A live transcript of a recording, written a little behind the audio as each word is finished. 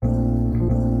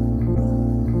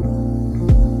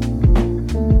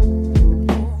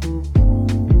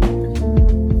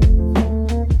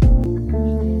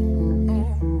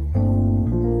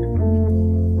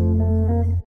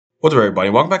What's up, everybody?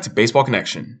 Welcome back to Baseball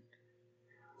Connection.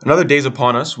 Another day's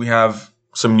upon us. We have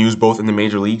some news both in the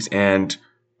major leagues and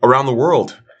around the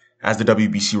world as the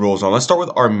WBC rolls on. Let's start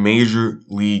with our major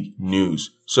league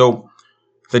news. So,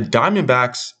 the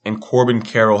Diamondbacks and Corbin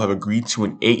Carroll have agreed to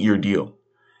an 8-year deal.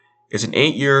 It's an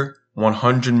 8-year,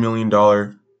 $100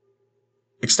 million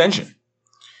extension.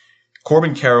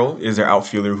 Corbin Carroll is their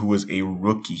outfielder who was a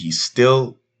rookie. He's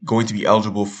still going to be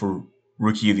eligible for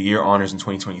Rookie of the Year honors in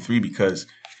 2023 because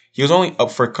he was only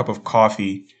up for a cup of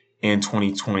coffee in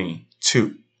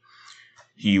 2022.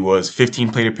 He was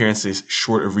 15 plate appearances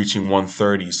short of reaching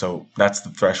 130, so that's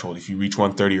the threshold. If you reach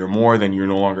 130 or more, then you're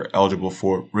no longer eligible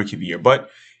for Rookie of the Year. But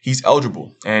he's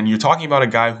eligible, and you're talking about a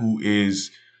guy who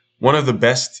is one of the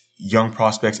best young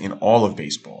prospects in all of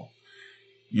baseball.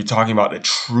 You're talking about a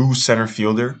true center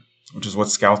fielder, which is what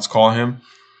scouts call him,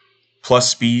 plus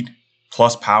speed,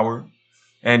 plus power,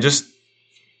 and just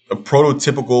a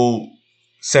prototypical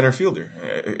center fielder,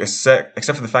 except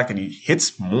for the fact that he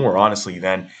hits more, honestly,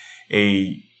 than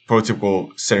a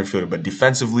prototypical center fielder. But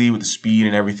defensively, with the speed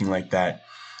and everything like that,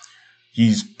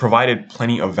 he's provided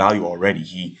plenty of value already.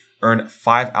 He earned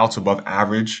 5 outs above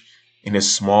average in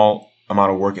his small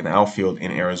amount of work in the outfield in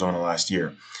Arizona last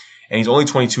year. And he's only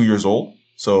 22 years old.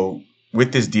 So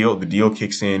with this deal, the deal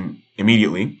kicks in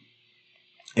immediately.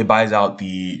 It buys out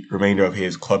the remainder of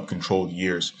his club-controlled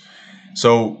years.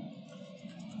 So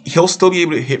he'll still be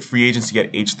able to hit free agency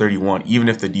at age 31, even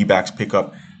if the D-backs pick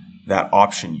up that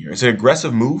option year. It's an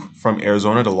aggressive move from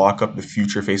Arizona to lock up the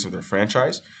future face of their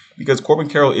franchise because Corbin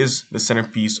Carroll is the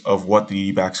centerpiece of what the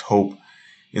D-backs hope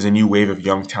is a new wave of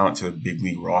young talent to the big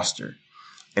league roster.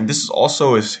 And this is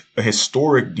also a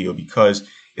historic deal because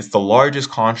it's the largest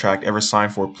contract ever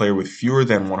signed for a player with fewer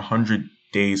than 100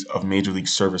 days of major league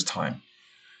service time.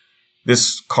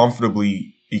 This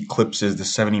comfortably eclipses the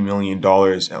 $70 million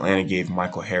Atlanta gave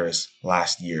Michael Harris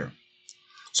last year.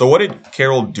 So what did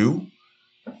Carroll do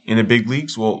in the big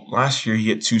leagues? Well, last year he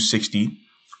hit .260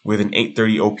 with an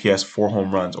 .830 OPS, 4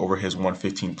 home runs over his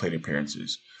 115 plate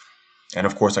appearances. And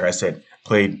of course, like I said,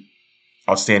 played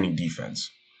outstanding defense.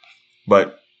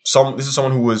 But this is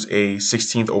someone who was a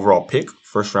 16th overall pick,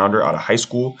 first rounder out of high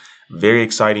school, very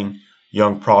exciting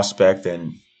young prospect,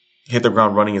 and hit the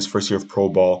ground running his first year of pro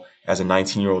ball as a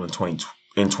 19-year-old in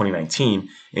 2019.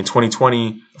 In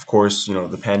 2020, of course,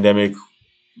 the pandemic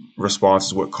response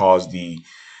is what caused the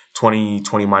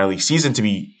 2020 minor league season to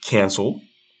be canceled.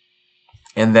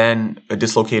 And then a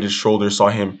dislocated shoulder saw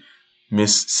him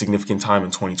miss significant time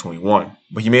in 2021.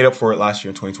 But he made up for it last year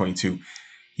in 2022.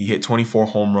 He hit 24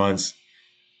 home runs,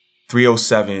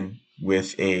 307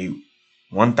 with a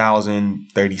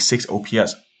 1,036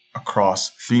 OPS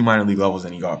across 3 minor league levels,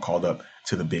 and he got called up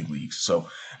to the big leagues. So,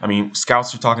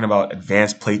 scouts are talking about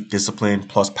advanced plate discipline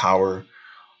plus power,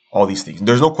 all these things.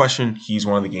 There's no question he's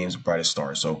one of the game's brightest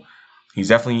stars. So he's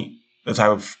definitely the type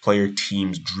of player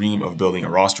teams dream of building a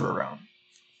roster around.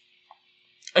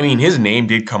 His name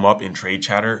did come up in trade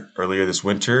chatter earlier this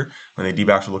winter when the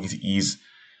D-backs were looking to ease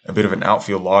a bit of an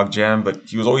outfield logjam, but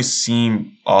he was always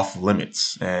seen off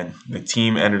limits. And the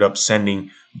team ended up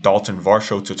sending Dalton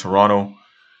Varsho to Toronto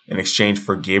in exchange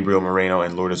for Gabriel Moreno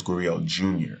and Lourdes Gurriel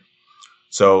Jr.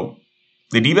 So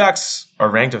the D-backs are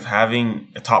ranked of having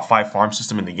a top 5 farm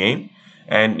system in the game,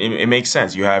 and it makes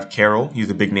sense. You have Carroll, he's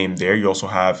the big name there. You also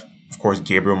have, of course,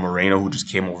 Gabriel Moreno, who just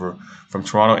came over from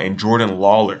Toronto, and Jordan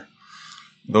Lawler.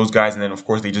 Those guys, and then, of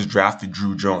course, they just drafted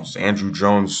Drew Jones, Andrew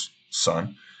Jones'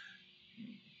 son.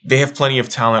 They have plenty of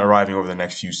talent arriving over the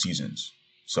next few seasons.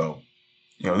 So,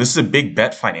 this is a big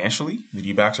bet financially. The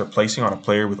D-backs are placing on a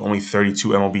player with only 32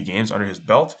 MLB games under his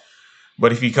belt.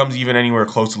 But if he comes even anywhere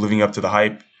close to living up to the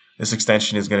hype, this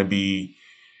extension is going to be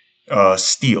a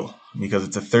steal because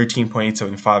it's a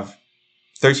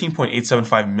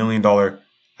 $13.875 million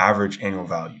average annual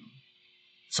value.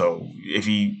 So if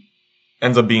he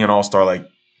ends up being an all-star like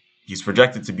he's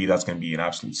projected to be, that's going to be an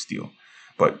absolute steal.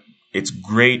 But it's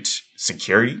great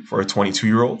security for a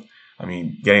 22-year-old.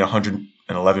 Getting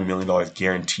 $111 million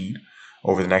guaranteed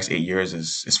over the next 8 years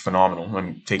is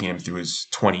phenomenal. Taking him through his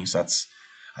 20s,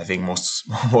 I think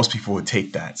most people would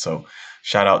take that. So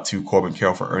shout out to Corbin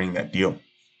Carroll for earning that deal.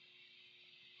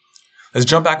 Let's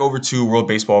jump back over to World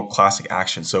Baseball Classic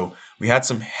action. So we had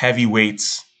some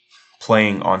heavyweights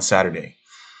playing on Saturday.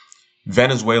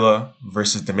 Venezuela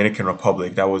versus Dominican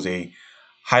Republic. That was a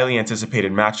highly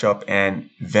anticipated matchup, and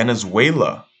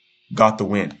Venezuela got the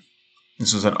win.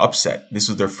 This was an upset. This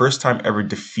was their first time ever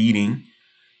defeating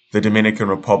the Dominican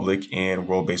Republic in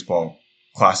World Baseball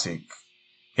Classic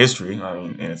history.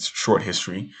 In its short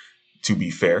history, to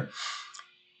be fair.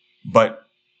 But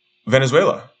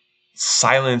Venezuela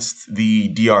silenced the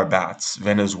DR Bats.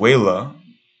 Venezuela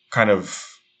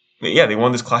they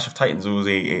won this Clash of Titans. It was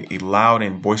a loud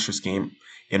and boisterous game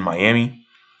in Miami.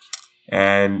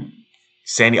 And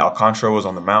Sandy Alcantara was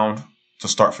on the mound to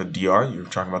start for DR. You were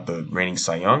talking about the reigning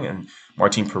Cy Young and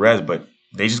Martin Perez, but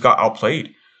they just got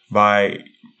outplayed by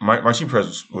Martin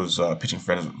Perez was pitching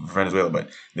for Venezuela, but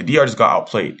the DR just got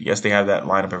outplayed. Yes, they have that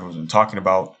lineup everyone's been talking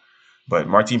about, but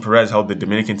Martin Perez held the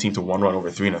Dominican team to 1 run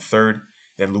over 3 1/3.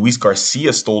 Then Luis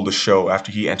Garcia stole the show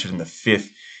after he entered in the 5th.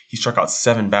 He struck out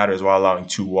 7 batters while allowing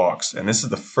 2 walks, and this is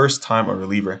the first time a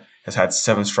reliever has had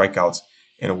 7 strikeouts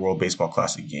in a World Baseball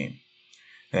Classic game.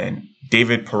 And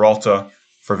David Peralta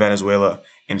for Venezuela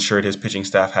ensured his pitching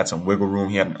staff had some wiggle room.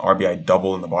 He had an RBI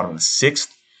double in the bottom of the 6th.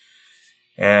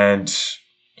 And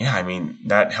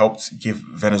that helped give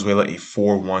Venezuela a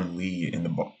 4-1 lead in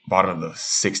the bottom of the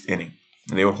 6th inning.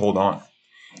 And they would hold on.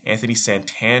 Anthony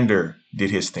Santander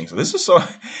did his thing.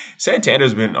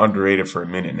 Santander's been underrated for a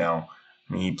minute now.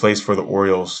 I mean, he plays for the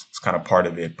Orioles. It's kind of part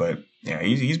of it. But yeah,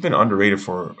 he's been underrated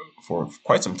for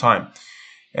quite some time.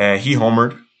 And he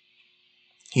homered.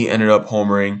 He ended up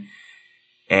homering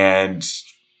and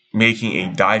making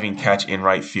a diving catch in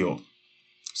right field.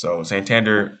 So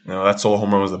Santander, that solo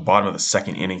home run was the bottom of the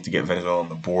 2nd inning to get Venezuela on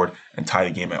the board and tie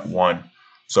the game at 1.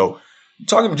 So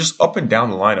talking just up and down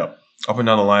the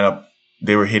lineup,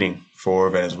 they were hitting for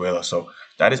Venezuela. So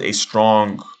that is a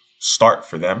strong start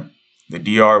for them. The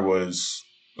DR was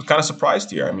kind of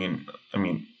surprised here. I mean,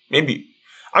 maybe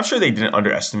I'm sure they didn't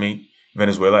underestimate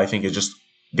Venezuela. I think it's just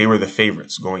they were the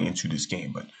favorites going into this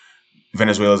game, but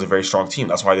Venezuela is a very strong team.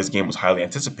 That's why this game was highly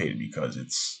anticipated, because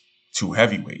it's 2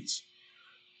 heavyweights.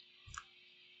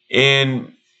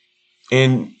 In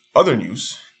other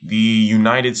news, the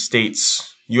United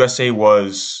States, USA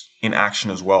was in action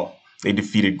as well. They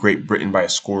defeated Great Britain by a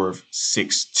score of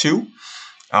 6-2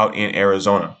 out in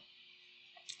Arizona.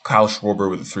 Kyle Schwarber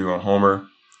with a 3-run homer.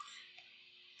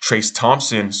 Trace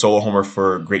Thompson, solo homer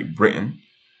for Great Britain.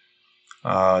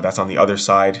 That's on the other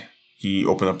side. He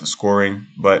opened up the scoring.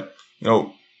 But,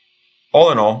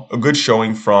 all in all, a good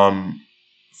showing from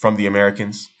the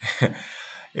Americans.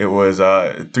 It was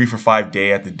a 3-for-5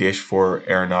 day at the dish for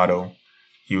Arenado.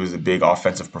 He was a big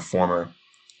offensive performer.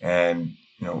 And,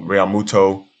 Real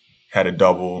Muto had a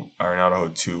double. Arenado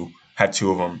had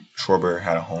two of them. Schwarber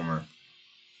had a homer.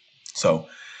 So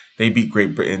they beat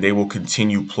Great Britain. They will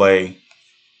continue play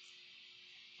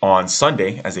on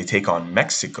Sunday as they take on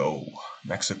Mexico,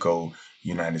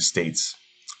 United States,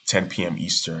 10 p.m.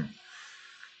 Eastern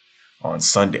on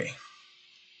Sunday.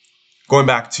 Going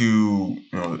back to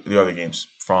the other games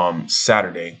from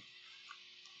Saturday,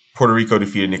 Puerto Rico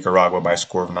defeated Nicaragua by a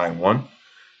score of 9-1.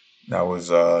 That was,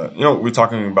 we were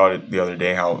talking about it the other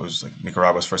day, how it was like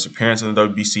Nicaragua's first appearance in the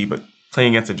WBC, but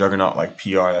playing against a juggernaut like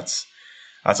PR, that's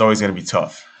always going to be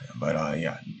tough. But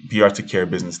PR took care of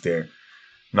business there.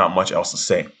 Not much else to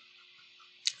say.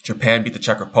 Japan beat the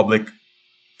Czech Republic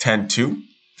 10-2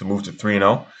 to move to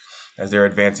 3-0 as they're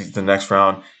advancing to the next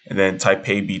round. And then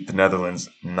Taipei beat the Netherlands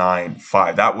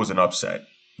 9-5. That was an upset.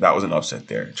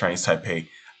 There. Chinese Taipei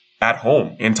at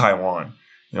home in Taiwan,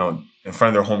 in front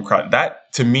of their home crowd.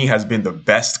 That, to me, has been the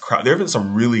best crowd. There have been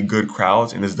some really good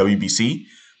crowds in this WBC,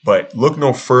 but look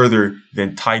no further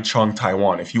than Taichung,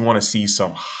 Taiwan. If you want to see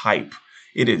some hype,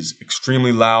 it is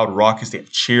extremely loud, raucous. They have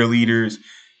cheerleaders.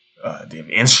 They have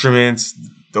instruments.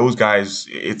 Those guys,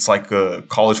 it's like a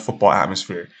college football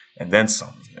atmosphere. And then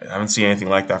some. I haven't seen anything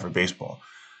like that for baseball,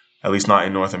 at least not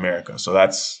in North America. So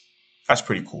that's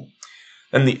pretty cool.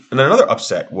 And then another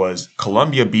upset was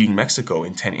Colombia beating Mexico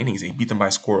in 10 innings. They beat them by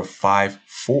a score of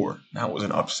 5-4. That was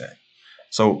an upset.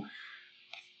 So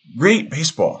great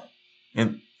baseball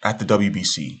at the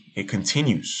WBC. It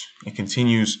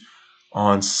continues.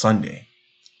 On Sunday.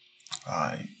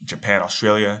 Japan,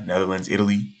 Australia, Netherlands,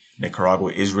 Italy,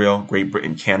 Nicaragua, Israel, Great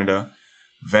Britain, Canada,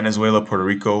 Venezuela, Puerto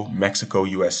Rico, Mexico,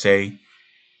 USA,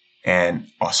 and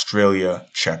Australia,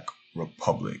 Czech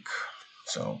Republic.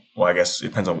 So, I guess it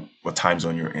depends on what time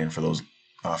zone you're in for those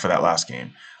for that last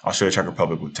game. Australia, Czech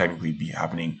Republic would technically be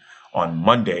happening on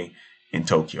Monday in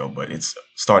Tokyo, but it's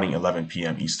starting 11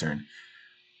 p.m. Eastern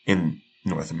in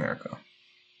North America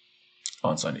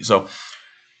on Sunday. So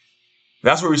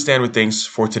that's where we stand with things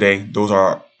for today. Those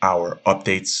are our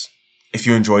updates. If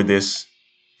you enjoyed this,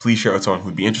 please share it with someone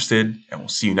who'd be interested, and we'll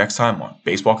see you next time on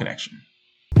Baseball Connection.